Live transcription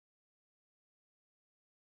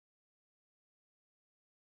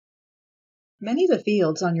Many of the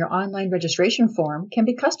fields on your online registration form can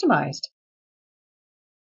be customized.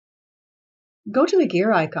 Go to the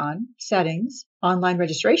gear icon, Settings, Online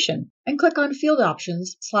Registration, and click on Field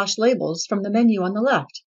Options/Labels from the menu on the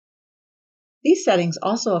left. These settings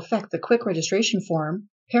also affect the Quick Registration Form,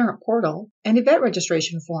 Parent Portal, and Event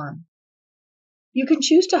Registration Form. You can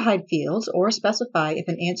choose to hide fields or specify if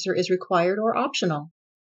an answer is required or optional.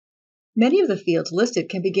 Many of the fields listed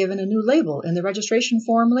can be given a new label in the registration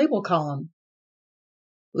form label column.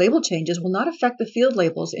 Label changes will not affect the field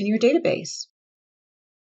labels in your database.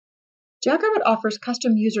 Jackrabbit offers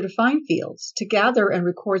custom user-defined fields to gather and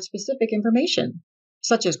record specific information,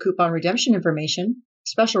 such as coupon redemption information,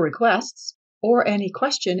 special requests, or any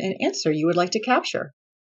question and answer you would like to capture.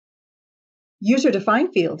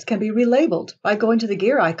 User-defined fields can be relabeled by going to the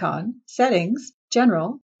gear icon, Settings,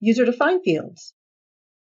 General, User-defined fields.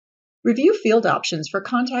 Review field options for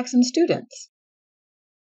contacts and students.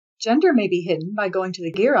 Gender may be hidden by going to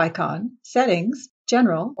the gear icon, Settings,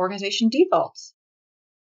 General, Organization Defaults.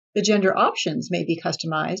 The gender options may be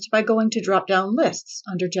customized by going to drop-down lists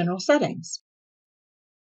under General Settings.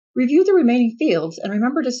 Review the remaining fields and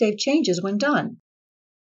remember to save changes when done.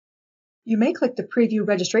 You may click the Preview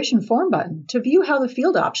Registration Form button to view how the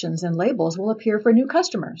field options and labels will appear for new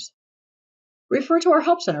customers. Refer to our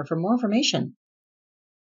Help Center for more information.